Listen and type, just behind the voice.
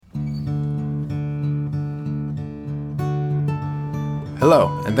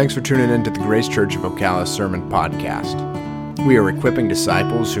Hello, and thanks for tuning in to the Grace Church of Ocala Sermon Podcast. We are equipping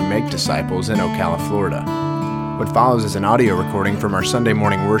disciples who make disciples in Ocala, Florida. What follows is an audio recording from our Sunday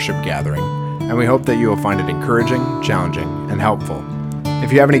morning worship gathering, and we hope that you will find it encouraging, challenging, and helpful.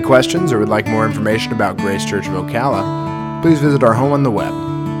 If you have any questions or would like more information about Grace Church of Ocala, please visit our home on the web,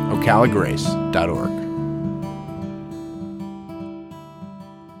 ocalagrace.org.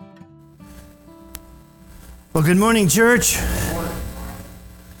 Well, good morning, church.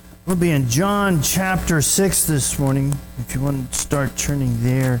 We'll be in John chapter 6 this morning, if you want to start turning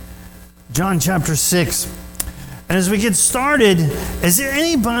there. John chapter 6. And as we get started, has there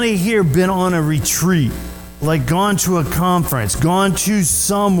anybody here been on a retreat? Like gone to a conference, gone to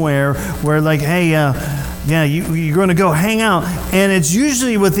somewhere where like, hey, you're going to go hang out. And it's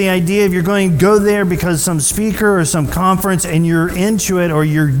usually with the idea of you're going to go there because some speaker or some conference and you're into it or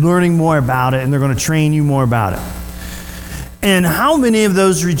you're learning more about it and they're going to train you more about it. And how many of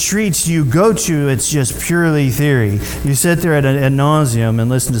those retreats do you go to? It's just purely theory. You sit there ad nauseum and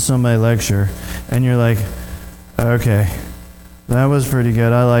listen to somebody lecture, and you're like, okay, that was pretty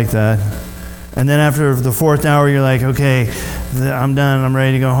good. I like that. And then after the fourth hour, you're like, okay, I'm done. I'm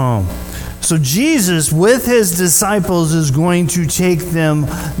ready to go home. So Jesus, with his disciples, is going to take them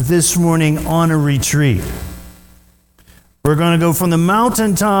this morning on a retreat. We're going to go from the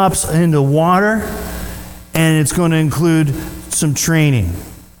mountaintops into water, and it's going to include some training.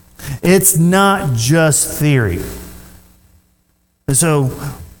 It's not just theory. And so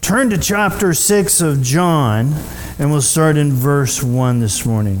turn to chapter 6 of John, and we'll start in verse 1 this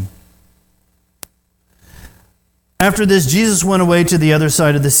morning. After this, Jesus went away to the other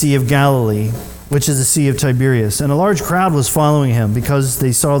side of the Sea of Galilee, which is the Sea of Tiberias, and a large crowd was following him because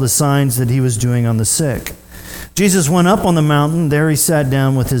they saw the signs that he was doing on the sick. Jesus went up on the mountain. There he sat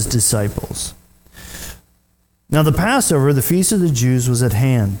down with his disciples. Now the Passover, the feast of the Jews, was at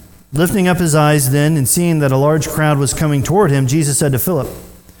hand. Lifting up his eyes then, and seeing that a large crowd was coming toward him, Jesus said to Philip,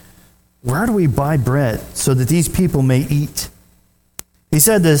 "Where do we buy bread so that these people may eat?" He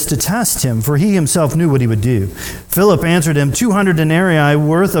said this to test him, for he himself knew what he would do. Philip answered him, 200 denarii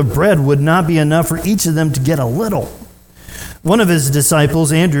worth of bread would not be enough for each of them to get a little. One of his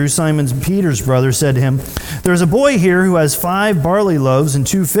disciples, Andrew, Simon Peter's brother, said to him, "There is a boy here who has 5 barley loaves and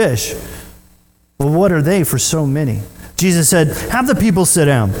 2 fish. Well, what are they for so many?" Jesus said, "Have the people sit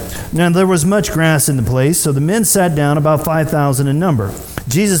down." Now there was much grass in the place, so the men sat down, about 5,000 in number.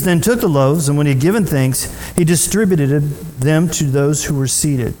 Jesus then took the loaves, and when he had given thanks, he distributed them to those who were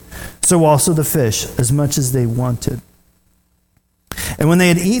seated. So also the fish, as much as they wanted. And when they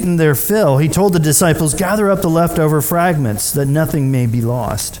had eaten their fill, he told the disciples, "Gather up the leftover fragments, that nothing may be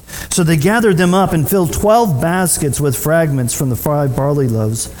lost." So they gathered them up and filled 12 baskets with fragments from the 5 barley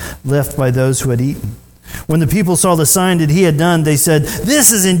loaves left by those who had eaten. When the people saw the sign that he had done, they said,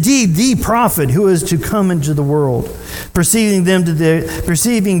 "This is indeed the prophet who is to come into the world." Perceiving then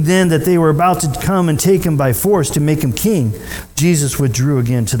that they were about to come and take him by force to make him king, Jesus withdrew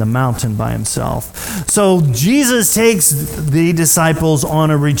again to the mountain by himself. So Jesus takes the disciples on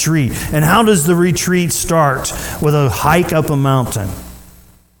a retreat. And how does the retreat start? With a hike up a mountain.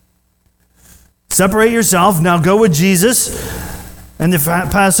 Separate yourself. Now go with Jesus. And the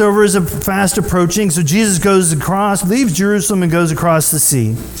Passover is fast approaching, so Jesus goes across, leaves Jerusalem and goes across the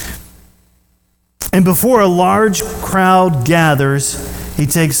sea. And before a large crowd gathers, he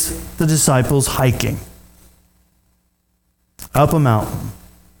takes the disciples hiking up a mountain.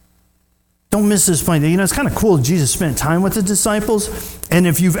 Don't miss this point. You know, it's kind of cool that Jesus spent time with the disciples. And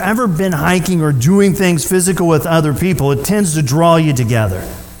if you've ever been hiking or doing things physical with other people, it tends to draw you together.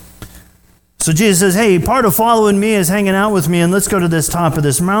 So Jesus says, hey, part of following me is hanging out with me, and let's go to this top of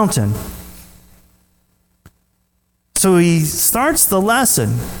this mountain. So he starts the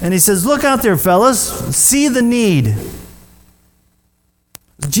lesson, and he says, look out there, fellas, see the need.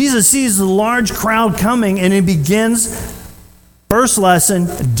 Jesus sees the large crowd coming, and he begins, first lesson,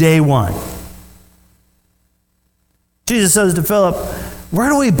 day 1. Jesus says to Philip, where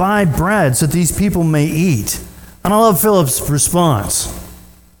do we buy bread so that these people may eat? And I love Philip's response.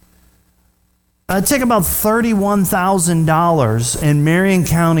 It'd take about $31,000 in Marion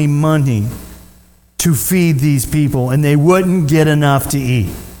County money to feed these people, and they wouldn't get enough to eat.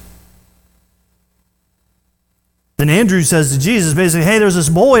 Then Andrew says to Jesus, basically, hey, there's this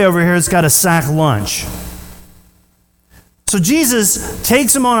boy over here that's got a sack lunch. So Jesus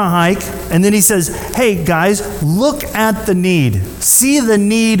takes him on a hike, and then he says, hey, guys, look at the need. See the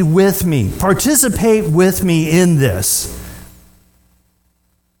need with me. Participate with me in this.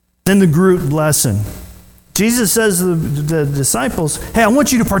 Then the group lesson. Jesus says to the disciples, hey, I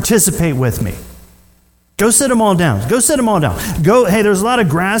want you to participate with me. Go sit them all down. Go sit them all down. Go, hey, there's a lot of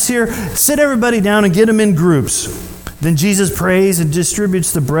grass here. Sit everybody down and get them in groups. Then Jesus prays and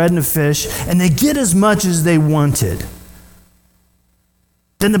distributes the bread and the fish, and they get as much as they wanted.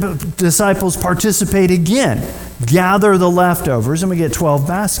 Then the disciples participate again, gather the leftovers, and we get 12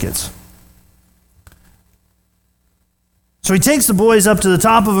 baskets. So he takes the boys up to the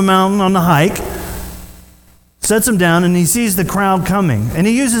top of a mountain on the hike, sets them down, and he sees the crowd coming. And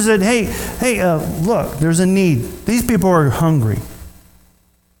he uses it, hey, look, there's a need. These people are hungry.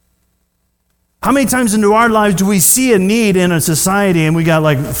 How many times into our lives do we see a need in a society and we got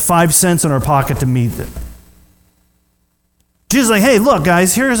like 5 cents in our pocket to meet it? Jesus is like, hey, look,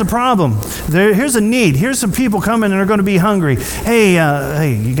 guys, here's a problem. Here's a need. Here's some people coming and they're going to be hungry. Hey,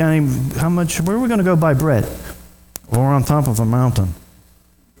 you got any, how much, where are we going to go buy bread? Well, we're on top of a mountain.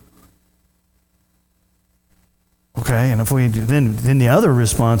 Okay, and if we then the other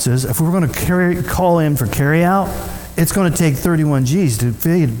response is, if we're going to call in for carry out, it's going to take 31 G's to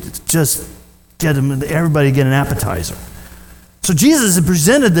feed, just get them, everybody get an appetizer. So Jesus has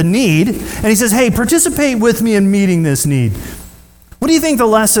presented the need, and he says, hey, participate with me in meeting this need. What do you think the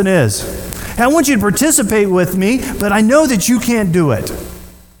lesson is? Hey, I want you to participate with me, but I know that you can't do it.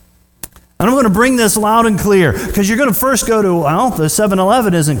 And I'm going to bring this loud and clear, because you're going to first go to, well, the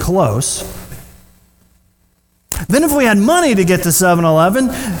 7-Eleven isn't close. Then if we had money to get to 7-Eleven,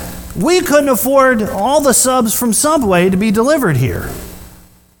 we couldn't afford all the subs from Subway to be delivered here.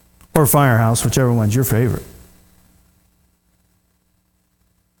 Or Firehouse, whichever one's your favorite.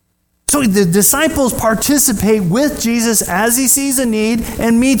 So the disciples participate with Jesus as he sees a need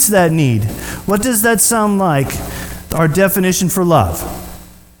and meets that need. What does that sound like? Our definition for love.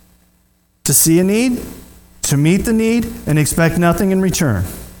 To see a need, to meet the need, and expect nothing in return.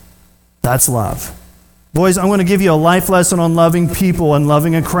 That's love. Boys, I'm going to give you a life lesson on loving people and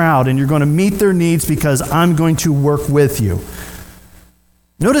loving a crowd, and you're going to meet their needs because I'm going to work with you.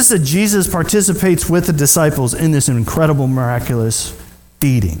 Notice that Jesus participates with the disciples in this incredible, miraculous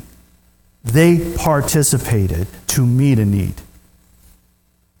feeding. They participated to meet a need.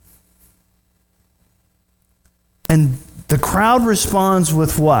 And the crowd responds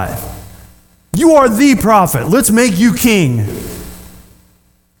with what? You are the prophet. Let's make you king.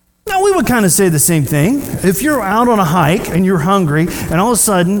 Now, we would kind of say the same thing. If you're out on a hike and you're hungry, and all of a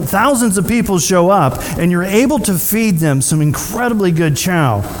sudden thousands of people show up, and you're able to feed them some incredibly good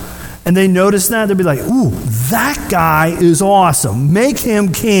chow, and they notice that, they'd be like, ooh, that guy is awesome. Make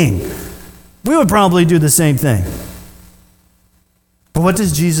him king. We would probably do the same thing. But what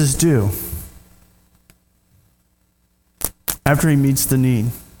does Jesus do? After he meets the need,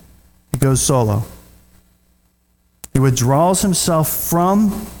 he goes solo. He withdraws himself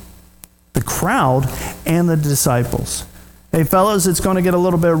from the crowd and the disciples. Hey, fellas, it's going to get a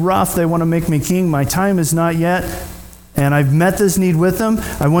little bit rough. They want to make me king. My time is not yet. And I've met this need with them.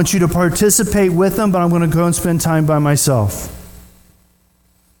 I want you to participate with them, but I'm going to go and spend time by myself.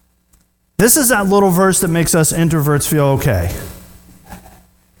 This is that little verse that makes us introverts feel okay.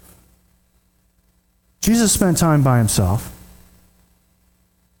 Jesus spent time by himself.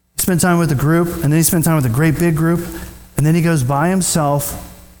 He spent time with the group, and then he spent time with a great big group, and then he goes by himself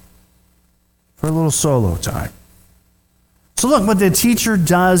for a little solo time. So look what the teacher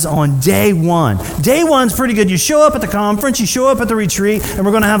does on day one. Day one's pretty good. You show up at the conference, you show up at the retreat, and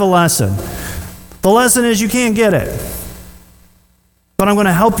we're going to have a lesson. The lesson is you can't get it. But I'm going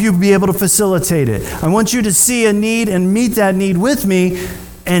to help you be able to facilitate it. I want you to see a need and meet that need with me.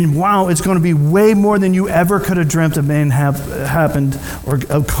 And wow, it's going to be way more than you ever could have dreamt of being happened or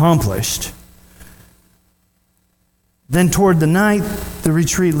accomplished. Then toward the night, the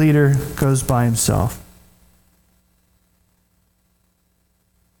retreat leader goes by himself.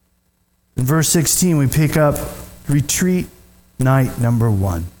 In verse 16, we pick up retreat night number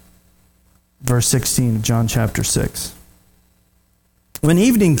 1. Verse 16 of John chapter 6. When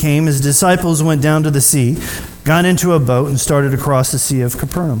evening came, his disciples went down to the sea, got into a boat, and started across the Sea of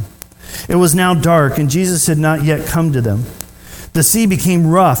Capernaum. It was now dark, and Jesus had not yet come to them. The sea became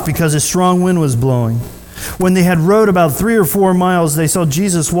rough because a strong wind was blowing. When they had rowed about 3 or 4 miles, they saw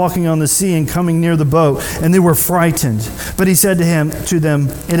Jesus walking on the sea and coming near the boat, and they were frightened. But he said to them,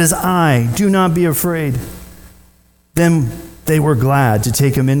 "It is I, do not be afraid." Then they were glad to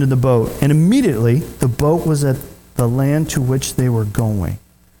take him into the boat, and immediately the boat was at the land to which they were going.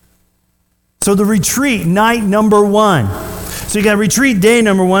 So the retreat, night number 1. So you got retreat day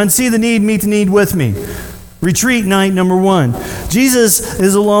number 1. See the need, meet the need with me. Retreat night number 1. Jesus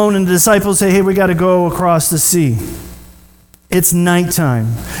is alone and the disciples say, hey, we got to go across the sea. It's nighttime.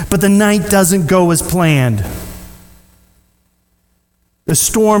 But the night doesn't go as planned. The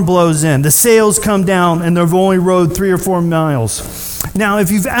storm blows in. The sails come down, and they've only rowed 3 or 4 miles. Now,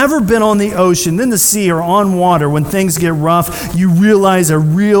 if you've ever been on the ocean, in the sea, or on water, when things get rough, you realize a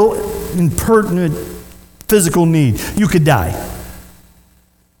real impertinent physical need. You could die.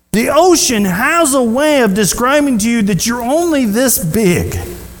 The ocean has a way of describing to you that you're only this big.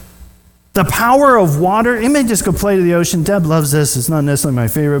 The power of water. You may just go play to the ocean. Deb loves this. It's not necessarily my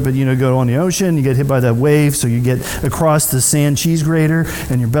favorite, but go on the ocean, you get hit by that wave, so you get across the sand cheese grater,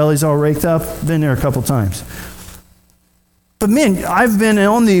 and your belly's all raked up. Been there a couple times. But man, I've been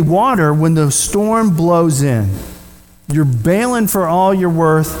on the water when the storm blows in. You're bailing for all you're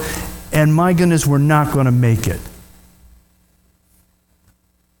worth, and my goodness, we're not going to make it.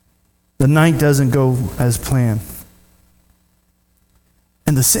 The night doesn't go as planned.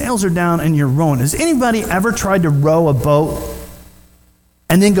 And the sails are down and you're rowing. Has anybody ever tried to row a boat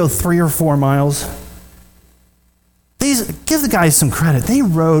and then go 3 or 4 miles? Give the guys some credit. They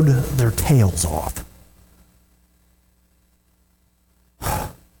rowed their tails off.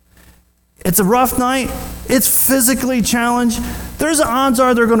 It's a rough night. It's physically challenged. There's odds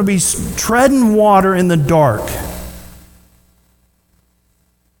are they're going to be treading water in the dark.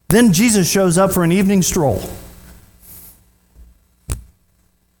 Then Jesus shows up for an evening stroll.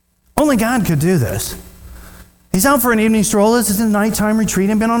 Only God could do this. He's out for an evening stroll. This is a nighttime retreat.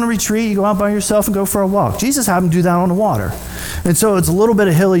 You've been on a retreat. You go out by yourself and go for a walk. Jesus happened to do that on the water. And so it's a little bit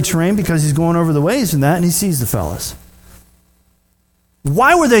of hilly terrain because he's going over the waves and that, and he sees the fellas.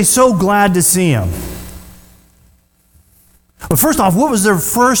 Why were they so glad to see him? Well, first off, what was their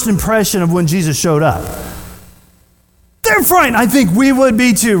first impression of when Jesus showed up? They're frightened. I think we would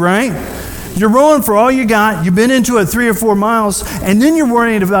be too, right? You're rowing for all you got. You've been into it 3 or 4 miles, and then you're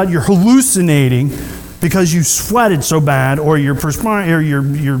worrying about you're hallucinating because you sweated so bad, or you're perspiring, or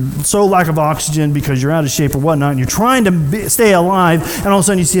you're so lack of oxygen because you're out of shape or whatnot, and you're trying to stay alive, and all of a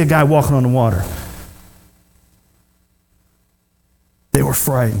sudden you see a guy walking on the water. They were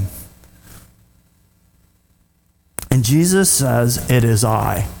frightened. And Jesus says, "It is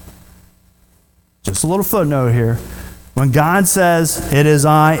I." Just a little footnote here. When God says, "It is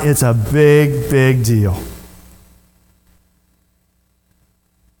I," it's a big, big deal.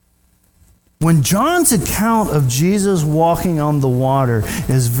 When John's account of Jesus walking on the water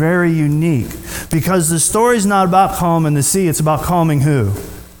is very unique, because the story's not about calming the sea, it's about calming who?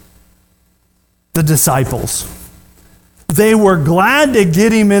 The disciples. They were glad to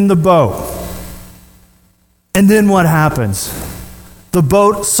get him in the boat. And then what happens? The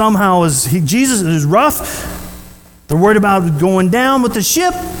boat somehow Jesus is rough. They're worried about going down with the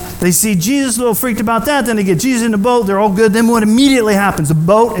ship. They see Jesus, a little freaked about that. Then they get Jesus in the boat. They're all good. Then what immediately happens? The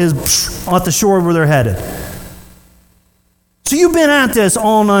boat is off the shore where they're headed. So you've been at this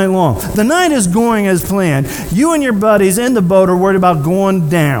all night long. The night is going as planned. You and your buddies in the boat are worried about going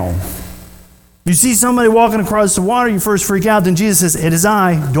down. You see somebody walking across the water, you first freak out. Then Jesus says, "It is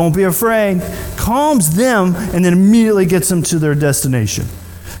I. Don't be afraid." Calms them and then immediately gets them to their destination.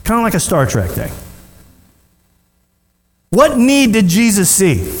 Kind of like a Star Trek thing. What need did Jesus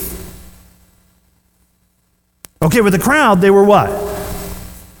see? Okay, with the crowd, they were what?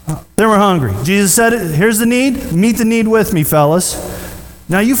 They were hungry. Jesus said, "Here's the need. Meet the need with me, fellas.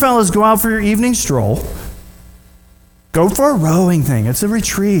 Now you fellas go out for your evening stroll. Go for a rowing thing. It's a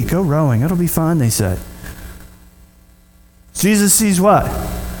retreat. Go rowing. It'll be fun," they said. Jesus sees what?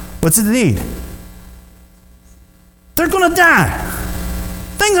 What's the need? They're going to die.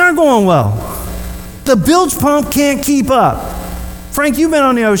 Things aren't going well. The bilge pump can't keep up. Frank, you've been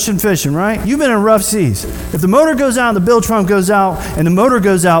on the ocean fishing, right? You've been in rough seas. If the motor goes out and the bilge pump goes out and the motor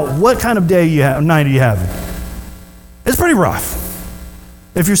goes out, what kind of night are you having? It's pretty rough.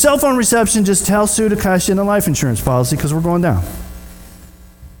 If your cell phone reception, just tell Sue to cash in a life insurance policy because we're going down.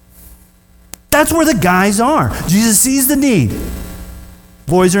 That's where the guys are. Jesus sees the need.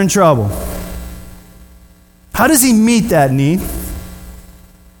 Boys are in trouble. How does he meet that need?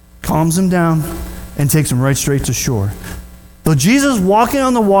 Calms them down and takes them right straight to shore. So Jesus walking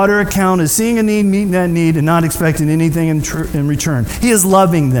on the water account is seeing a need, meeting that need, and not expecting anything in return. He is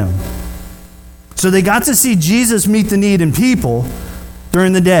loving them. So they got to see Jesus meet the need in people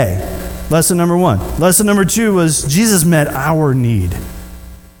during the day. Lesson number 1. Lesson number 2 was Jesus met our need.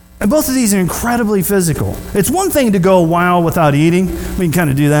 And both of these are incredibly physical. It's one thing to go a while without eating. We can kind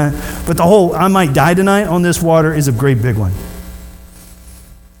of do that. But the whole "I might die tonight on this water" is a great big one.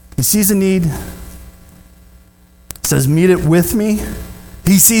 He sees a need. Says, "Meet it with me."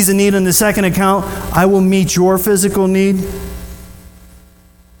 He sees a need in the second account. "I will meet your physical need."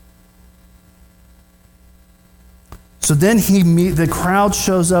 So then the crowd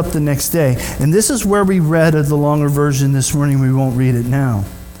shows up the next day. And this is where we read the longer version this morning. We won't read it now.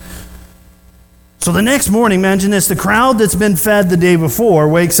 So the next morning, imagine this, the crowd that's been fed the day before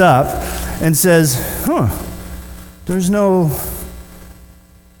wakes up and says, there's no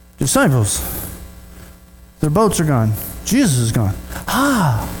disciples. Their boats are gone. Jesus is gone.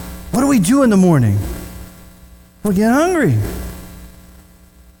 What do we do in the morning? We get hungry.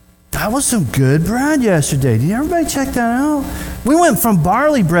 That was some good bread yesterday. Did everybody check that out? We went from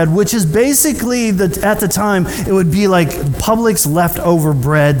barley bread, which is basically, at the time, it would be like Publix leftover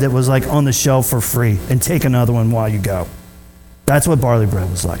bread that was like on the shelf for free, and take another one while you go. That's what barley bread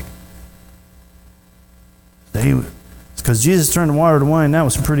was like. Because Jesus turned the water to wine, that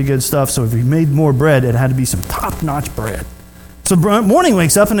was some pretty good stuff. So if he made more bread, it had to be some top-notch bread. So morning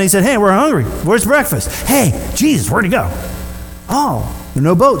wakes up and they said, hey, we're hungry. Where's breakfast? Hey, Jesus, where'd he go? Oh, there are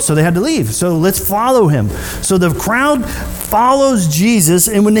no boats, so they had to leave. So let's follow him. So the crowd follows Jesus,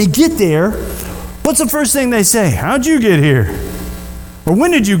 and when they get there, what's the first thing they say? How'd you get here? Or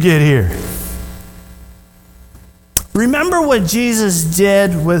when did you get here? Remember what Jesus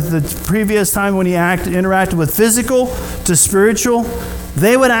did with the previous time when he interacted with physical to spiritual?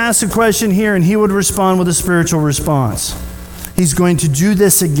 They would ask a question here, and he would respond with a spiritual response. He's going to do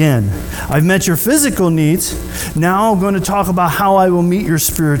this again. I've met your physical needs. Now I'm going to talk about how I will meet your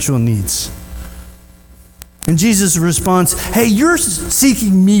spiritual needs. And Jesus' response, hey, you're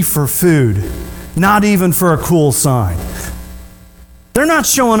seeking me for food, not even for a cool sign. They're not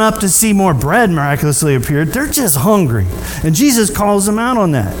showing up to see more bread miraculously appear. They're just hungry. And Jesus calls them out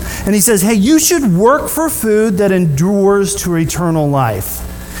on that. And he says, hey, you should work for food that endures to eternal life.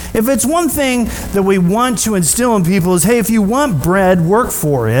 If it's one thing that we want to instill in people is, hey, if you want bread, work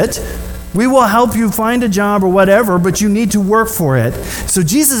for it. We will help you find a job or whatever, but you need to work for it. So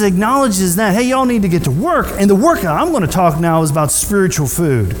Jesus acknowledges that, hey, y'all need to get to work. And the work that I'm going to talk now is about spiritual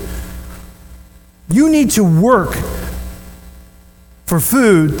food. You need to work for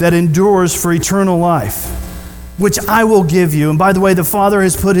food that endures for eternal life, which I will give you. And by the way, the Father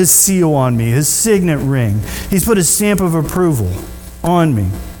has put his seal on me, his signet ring. He's put his stamp of approval on me.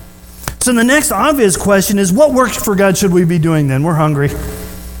 So the next obvious question is, what work for God should we be doing then? We're hungry.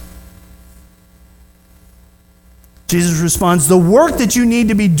 Jesus responds, the work that you need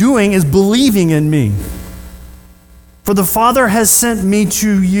to be doing is believing in me. For the Father has sent me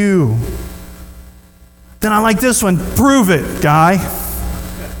to you. Then I like this one. Prove it, guy.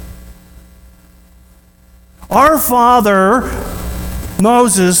 Our father,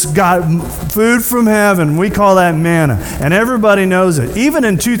 Moses, got food from heaven. We call that manna. And everybody knows it. Even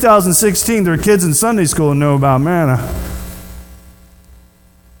in 2016, there are kids in Sunday school who know about manna.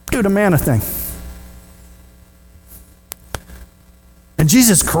 Do the manna thing. And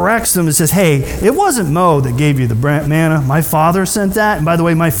Jesus corrects them and says, hey, it wasn't Mo that gave you the manna. My Father sent that. And by the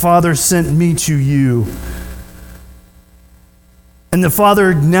way, my Father sent me to you. And the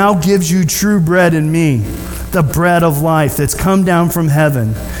Father now gives you true bread in me, the bread of life that's come down from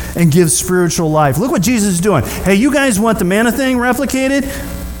heaven and gives spiritual life. Look what Jesus is doing. Hey, you guys want the manna thing replicated?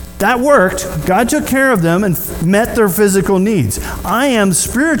 That worked. God took care of them and met their physical needs. I am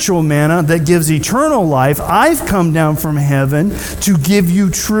spiritual manna that gives eternal life. I've come down from heaven to give you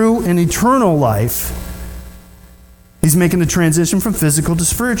true and eternal life. He's making the transition from physical to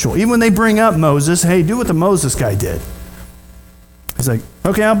spiritual. Even when they bring up Moses, hey, do what the Moses guy did. He's like,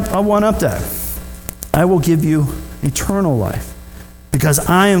 okay, I'll one-up that. I will give you eternal life because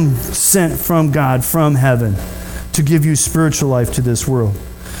I am sent from God, from heaven, to give you spiritual life to this world.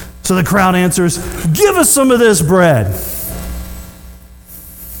 So the crowd answers, give us some of this bread.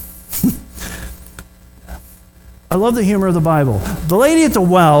 I love the humor of the Bible. The lady at the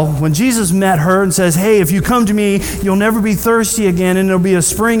well, when Jesus met her and says, hey, if you come to me, you'll never be thirsty again, and there'll be a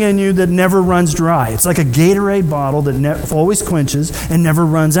spring in you that never runs dry. It's like a Gatorade bottle that always quenches and never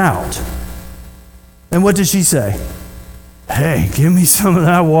runs out. And what does she say? Hey, give me some of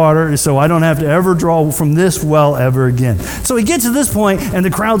that water so I don't have to ever draw from this well ever again. So he gets to this point, and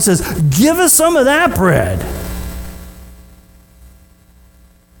the crowd says, give us some of that bread.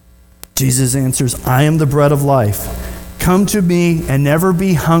 Jesus answers, I am the bread of life. Come to me and never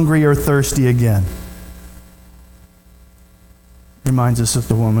be hungry or thirsty again. Reminds us of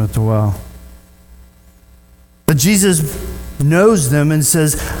the woman at the well. But Jesus knows them and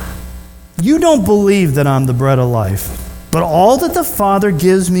says, you don't believe that I'm the bread of life, but all that the Father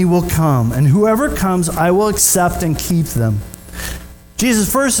gives me will come, and whoever comes I will accept and keep them.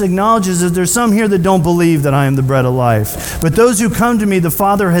 Jesus first acknowledges that there's some here that don't believe that I am the bread of life. But those who come to me, the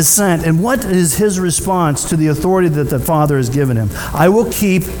Father has sent. And what is his response to the authority that the Father has given him? I will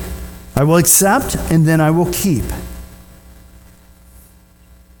keep, I will accept, and then I will keep.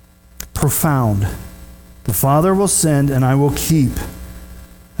 profound. The Father will send, and I will keep,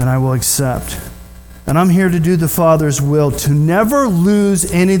 and I will accept. And I'm here to do the Father's will, to never lose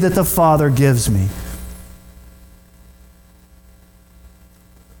any that the Father gives me.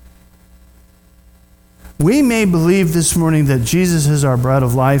 We may believe this morning that Jesus is our bread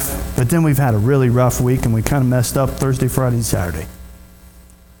of life, but then we've had a really rough week and we kind of messed up Thursday, Friday, and Saturday.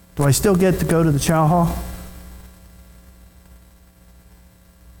 Do I still get to go to the chow hall?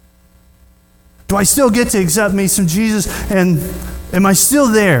 Do I still get to accept me some Jesus? And am I still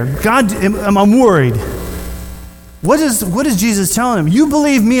there? God, am I worried? What is Jesus telling him? You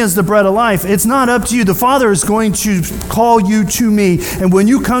believe me as the bread of life. It's not up to you. The Father is going to call you to me. And when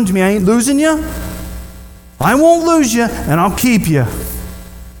you come to me, I ain't losing you. I won't lose you, and I'll keep you.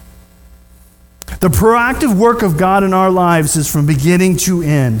 The proactive work of God in our lives is from beginning to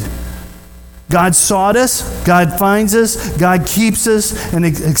end. God sought us, God finds us, God keeps us, and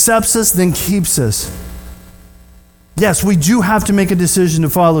accepts us, then keeps us. Yes, we do have to make a decision to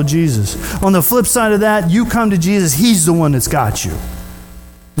follow Jesus. On the flip side of that, you come to Jesus, He's the one that's got you.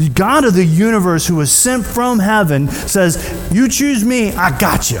 The God of the universe who was sent from heaven says, you choose me, I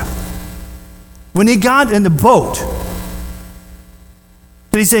got you. When he got in the boat,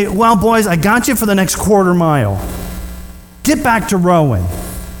 did he say, well, boys, I got you for the next quarter mile. Get back to rowing.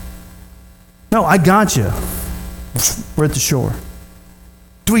 No, I got you. We're at the shore.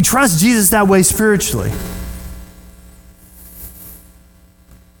 Do we trust Jesus that way spiritually?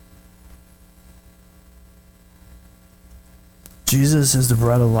 Jesus is the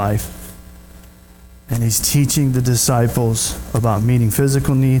bread of life, and he's teaching the disciples about meeting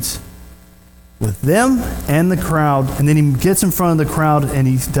physical needs with them and the crowd, and then he gets in front of the crowd and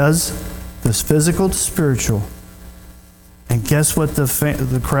he does this physical to spiritual. And guess what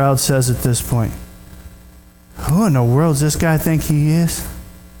the crowd says at this point? Who in the world does this guy think he is?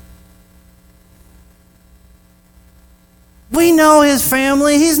 We know his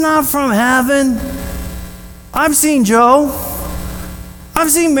family. He's not from heaven. I've seen Joe.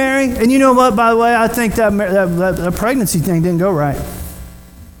 I've seen Mary. And you know what, by the way, I think that pregnancy thing didn't go right.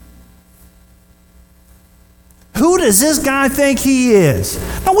 Who does this guy think he is?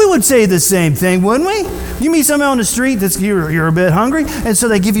 Now, we would say the same thing, wouldn't we? You meet someone on the street that's you're a bit hungry, and so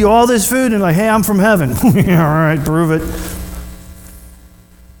they give you all this food and like, hey, I'm from heaven. Yeah, all right, prove it.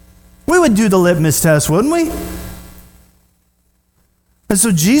 We would do the litmus test, wouldn't we? And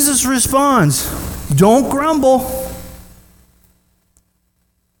so Jesus responds, don't grumble.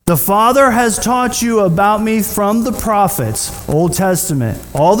 The Father has taught you about me from the prophets, Old Testament.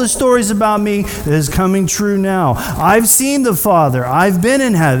 All the stories about me is coming true now. I've seen the Father. I've been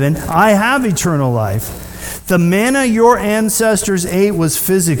in heaven. I have eternal life. The manna your ancestors ate was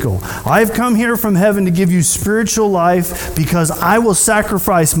physical. I've come here from heaven to give you spiritual life because I will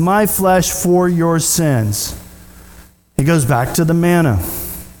sacrifice my flesh for your sins. He goes back to the manna.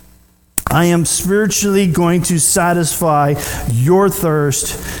 I am spiritually going to satisfy your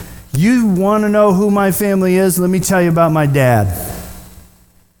thirst. You want to know who my family is? Let me tell you about my dad.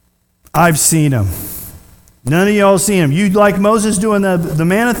 I've seen him. None of y'all seen him. You like Moses doing the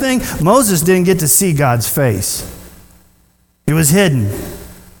manna thing? Moses didn't get to see God's face. He was hidden.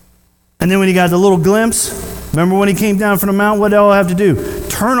 And then when he got the little glimpse, remember when he came down from the mountain, what did all have to do?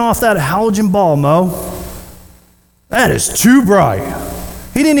 Turn off that halogen bulb, Mo. That is too bright.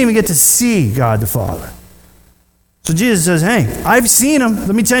 He didn't even get to see God the Father. So Jesus says, hey, I've seen him.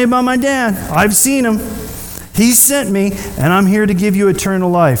 Let me tell you about my dad. I've seen him. He sent me, and I'm here to give you eternal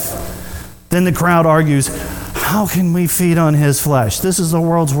life. Then the crowd argues, how can we feed on his flesh? This is the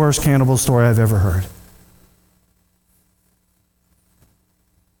world's worst cannibal story I've ever heard.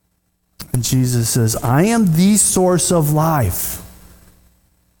 And Jesus says, I am the source of life.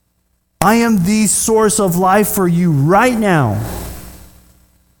 I am the source of life for you right now.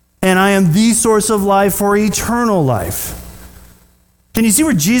 And I am the source of life for eternal life. Can you see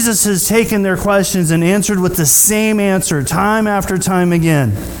where Jesus has taken their questions and answered with the same answer time after time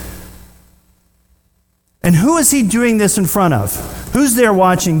again? And who is he doing this in front of? Who's there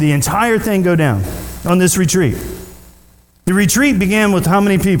watching the entire thing go down on this retreat? The retreat began with how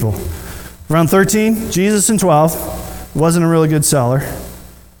many people? Around 13, Jesus and 12. Wasn't a really good seller.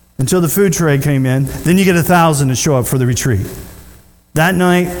 Until the food tray came in. Then you get 1,000 to show up for the retreat. That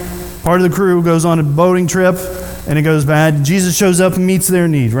night, part of the crew goes on a boating trip, and it goes bad. Jesus shows up and meets their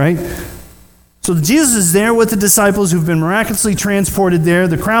need, right? So Jesus is there with the disciples who've been miraculously transported there.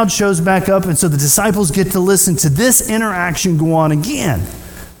 The crowd shows back up, and so the disciples get to listen to this interaction go on again.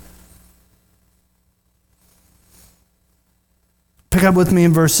 Pick up with me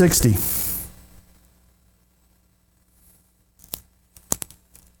in verse 60.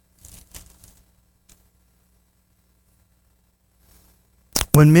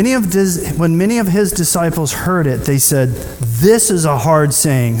 When many of his disciples heard it, they said, "This is a hard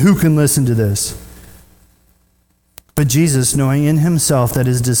saying. Who can listen to this?" But Jesus, knowing in himself that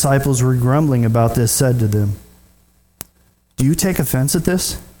his disciples were grumbling about this, said to them, "Do you take offense at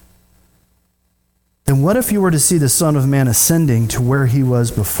this? Then what if you were to see the Son of Man ascending to where he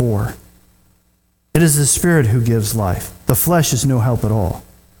was before? It is the Spirit who gives life. The flesh is no help at all.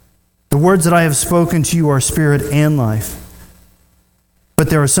 The words that I have spoken to you are spirit and life. But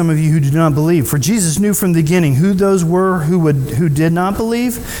there are some of you who do not believe." For Jesus knew from the beginning who those were who did not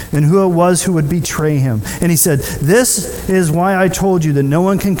believe and who it was who would betray him. And he said, "This is why I told you that no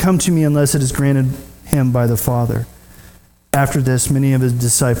one can come to me unless it is granted him by the Father." After this, many of his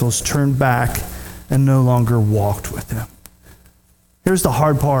disciples turned back and no longer walked with him. Here's the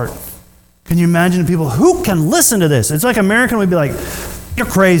hard part. Can you imagine people who can listen to this? It's like American would be like, "You're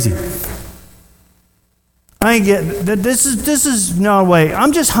crazy. I ain't getting this is no way.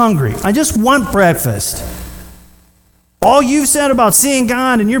 I'm just hungry. I just want breakfast. All you've said about seeing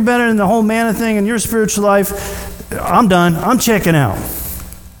God and you're better than the whole manna thing and your spiritual life, I'm done. I'm checking out."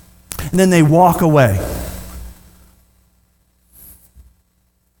 And then they walk away.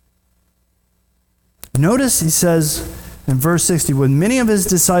 Notice he says in verse 60, when many of his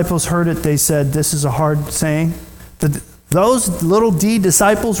disciples heard it, they said, "This is a hard saying." Those little D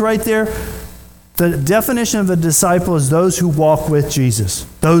disciples right there, the definition of a disciple is those who walk with Jesus,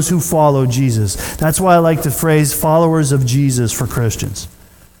 those who follow Jesus. That's why I like the phrase followers of Jesus for Christians.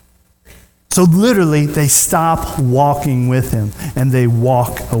 So literally, they stop walking with him and they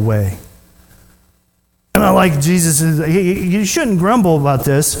walk away. And I like Jesus. You shouldn't grumble about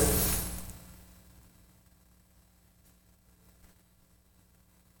this.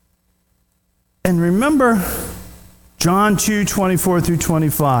 And remember John 2:24 through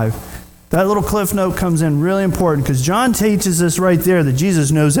 25. That little cliff note comes in really important because John teaches us right there that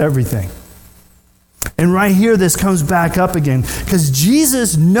Jesus knows everything. And right here, this comes back up again because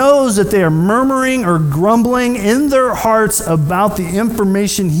Jesus knows that they are murmuring or grumbling in their hearts about the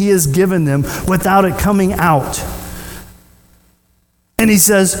information he has given them without it coming out. And he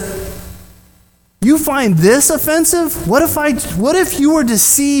says, "You find this offensive? What if you were to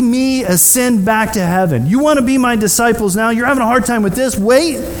see me ascend back to heaven? You want to be my disciples now? You're having a hard time with this?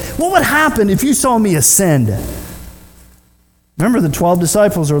 Wait, what would happen if you saw me ascend?" Remember, the 12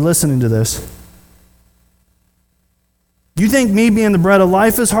 disciples are listening to this. You think me being the bread of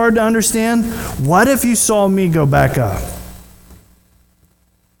life is hard to understand? What if you saw me go back up?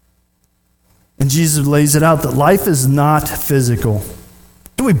 And Jesus lays it out that life is not physical.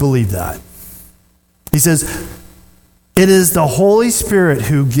 Do we believe that? He says, it is the Holy Spirit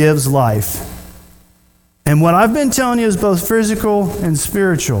who gives life. And what I've been telling you is both physical and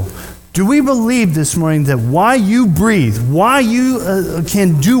spiritual. Do we believe this morning that why you breathe, why you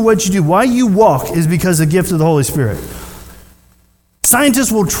can do what you do, why you walk is because of the gift of the Holy Spirit?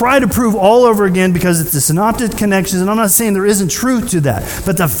 Scientists will try to prove all over again because it's the synoptic connections, and I'm not saying there isn't truth to that.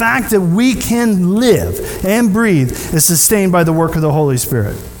 But the fact that we can live and breathe is sustained by the work of the Holy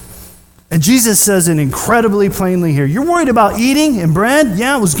Spirit. And Jesus says it incredibly plainly here. You're worried about eating and bread?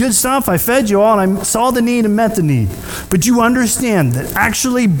 Yeah, it was good stuff. I fed you all and I saw the need and met the need. But you understand that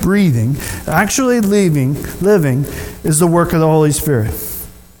actually breathing, actually living is the work of the Holy Spirit.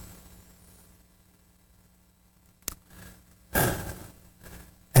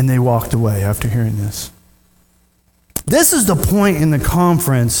 And they walked away after hearing this. This is the point in the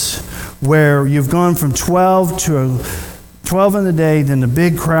conference where you've gone from 12 to 12 in the day, then the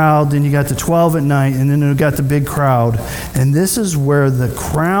big crowd, then you got the 12 at night, and then you got the big crowd. And this is where the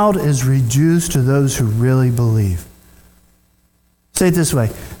crowd is reduced to those who really believe. Say it this way.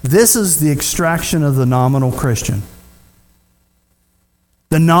 This is the extraction of the nominal Christian.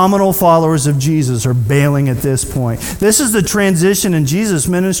 The nominal followers of Jesus are bailing at this point. This is the transition in Jesus'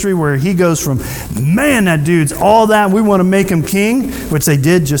 ministry where he goes from, man, that dude's all that, we want to make him king, which they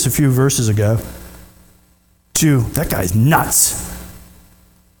did just a few verses ago, to, that guy's nuts.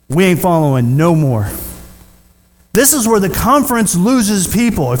 We ain't following no more. This is where the conference loses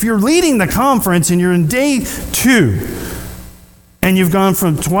people. If you're leading the conference and you're in day 2, and you've gone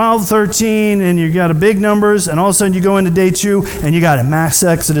from 12, 13, and you got a big numbers, and all of a sudden you go into day 2, and you got a mass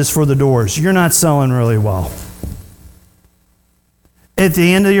exodus for the doors. You're not selling really well. At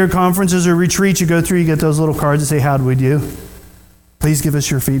the end of your conferences or retreats, you go through, you get those little cards that say, how do we do? Please give us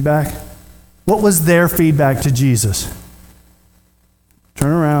your feedback. What was their feedback to Jesus?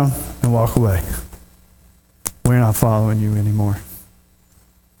 Turn around and walk away. We're not following you anymore.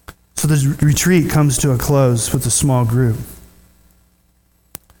 So the retreat comes to a close with a small group.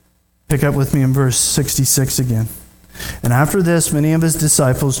 Pick up with me in verse 66 again. And after this, many of his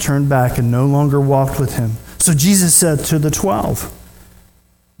disciples turned back and no longer walked with him. So Jesus said to the 12,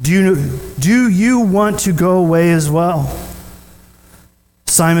 Do you want to go away as well?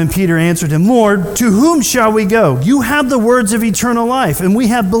 Simon Peter answered him, Lord, to whom shall we go? You have the words of eternal life, and we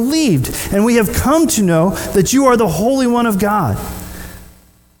have believed, and we have come to know that you are the Holy One of God.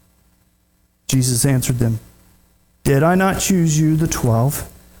 Jesus answered them, Did I not choose you, the 12,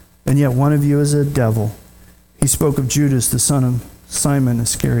 and yet one of you is a devil? He spoke of Judas, the son of Simon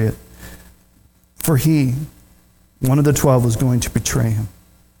Iscariot, for he, one of the 12, was going to betray him.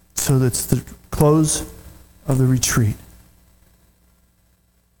 So that's the close of the retreat.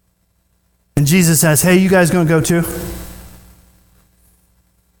 And Jesus says, hey, you guys going to go too?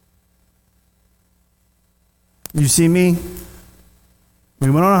 You see me?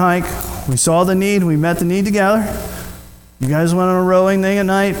 We went on a hike. We saw the need. We met the need together. You guys went on a rowing thing at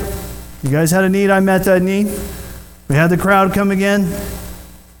night. You guys had a need. I met that need. We had the crowd come again.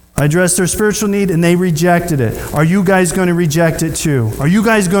 I addressed their spiritual need, and they rejected it. Are you guys going to reject it too? Are you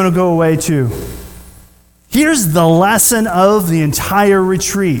guys going to go away too? Here's the lesson of the entire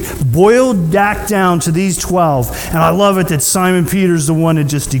retreat, boiled back down to these 12. And I love it that Simon Peter's the one that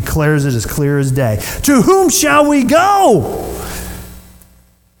just declares it as clear as day. To whom shall we go?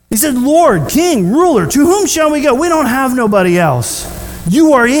 He said, Lord, King, Ruler, to whom shall we go? We don't have nobody else.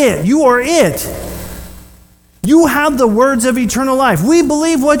 You are it. You are it. You have the words of eternal life. We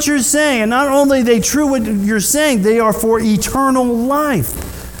believe what you're saying. And not only are they true what you're saying, they are for eternal life.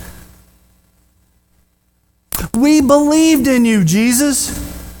 We believed in you, Jesus.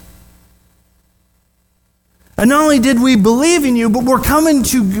 And not only did we believe in you, but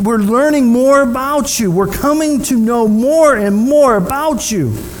we're learning more about you. We're coming to know more and more about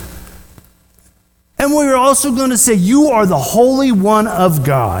you. And we're also going to say, you are the Holy One of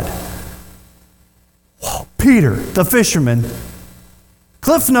God. Peter, the fisherman.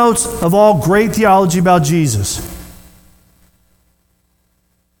 Cliff notes of all great theology about Jesus.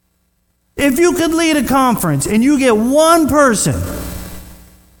 If you could lead a conference and you get one person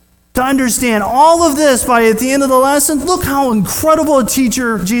to understand all of this by at the end of the lesson, look how incredible a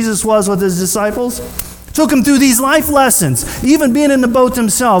teacher Jesus was with his disciples. Took them through these life lessons, even being in the boat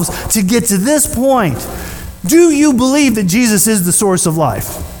themselves, to get to this point. Do you believe that Jesus is the source of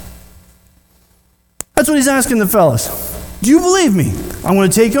life? That's what he's asking the fellas. Do you believe me? I'm going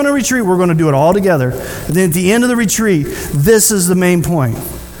to take you on a retreat. We're going to do it all together. And then at the end of the retreat, this is the main point.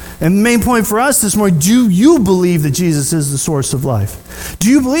 And the main point for us this morning, do you believe that Jesus is the source of life? Do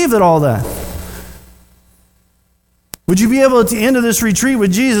you believe that all that? Would you be able at the end of this retreat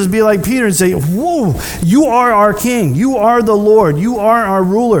with Jesus be like Peter and say, whoa, you are our King. You are the Lord. You are our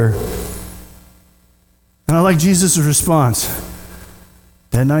ruler. And I like Jesus' response.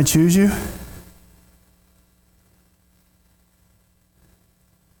 Didn't I choose you?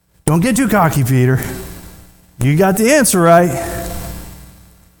 Don't get too cocky, Peter. You got the answer right.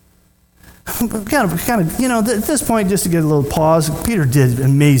 Kind of, at this point, just to get a little pause, Peter did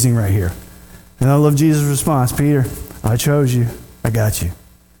amazing right here. And I love Jesus' response. Peter, I chose you. I got you.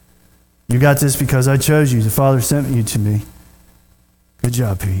 You got this because I chose you. The Father sent you to me. Good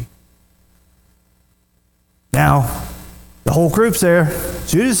job, Pete. Now, the whole group's there.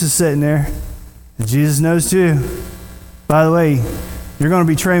 Judas is sitting there. And Jesus knows too. By the way, you're going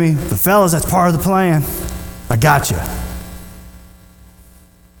to betray me. The fellas, that's part of the plan. I got you.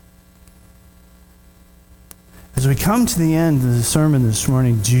 As we come to the end of the sermon this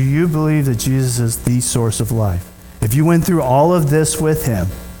morning, do you believe that Jesus is the source of life? If you went through all of this with him,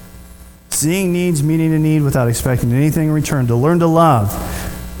 seeing needs, meeting a need without expecting anything in return, to learn to love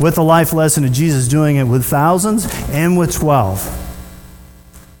with the life lesson of Jesus, doing it with thousands and with 12.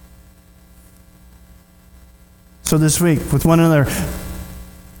 So this week, with one another,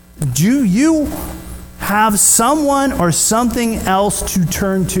 do you have someone or something else to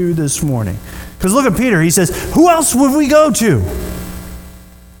turn to this morning? Because look at Peter. He says, who else would we go to?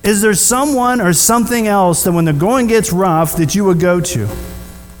 Is there someone or something else that when the going gets rough that you would go to?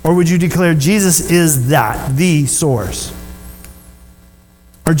 Or would you declare Jesus is that, the source?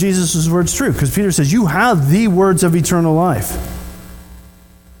 Are Jesus' words true? Because Peter says, you have the words of eternal life.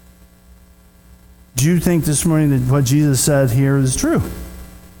 Do you think this morning that what Jesus said here is true?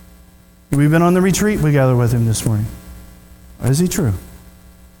 We've been on the retreat together with him this morning. Is he true?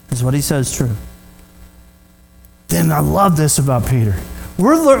 Is what he says true? Then I love this about Peter.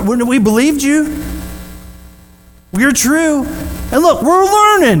 We believed you. We're true. And look, we're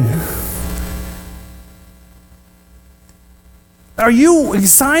learning. Are you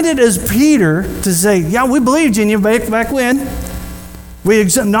excited as Peter to say, yeah, we believed in you back when? We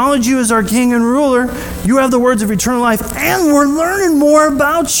acknowledge you as our King and ruler. You have the words of eternal life, and we're learning more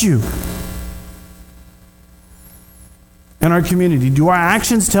about you. In our community, do our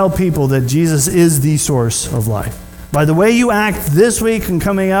actions tell people that Jesus is the source of life? By the way you act this week and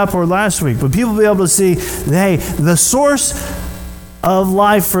coming up or last week, but people will be able to see, hey, the source of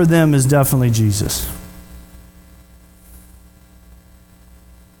life for them is definitely Jesus.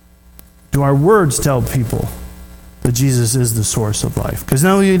 Do our words tell people that Jesus is the source of life? Because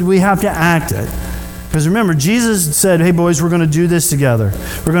now we have to act it. Because remember, Jesus said, hey boys, we're going to do this together.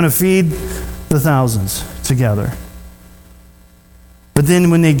 We're going to feed the thousands together. But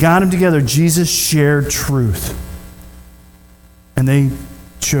then when they got them together, Jesus shared truth. And they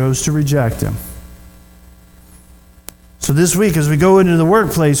chose to reject him. So this week, as we go into the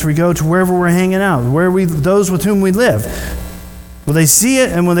workplace, we go to wherever we're hanging out, those with whom we live. Will they see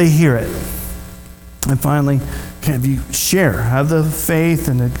it and will they hear it? And finally, can you share? Have the faith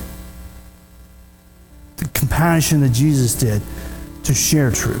and the compassion that Jesus did to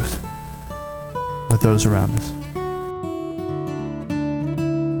share truth with those around us.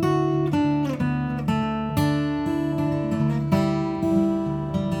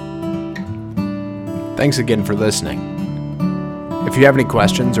 Thanks again for listening. If you have any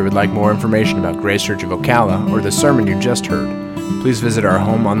questions or would like more information about Grace Church of Ocala or the sermon you just heard, please visit our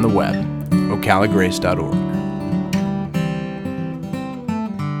home on the web, ocalagrace.org.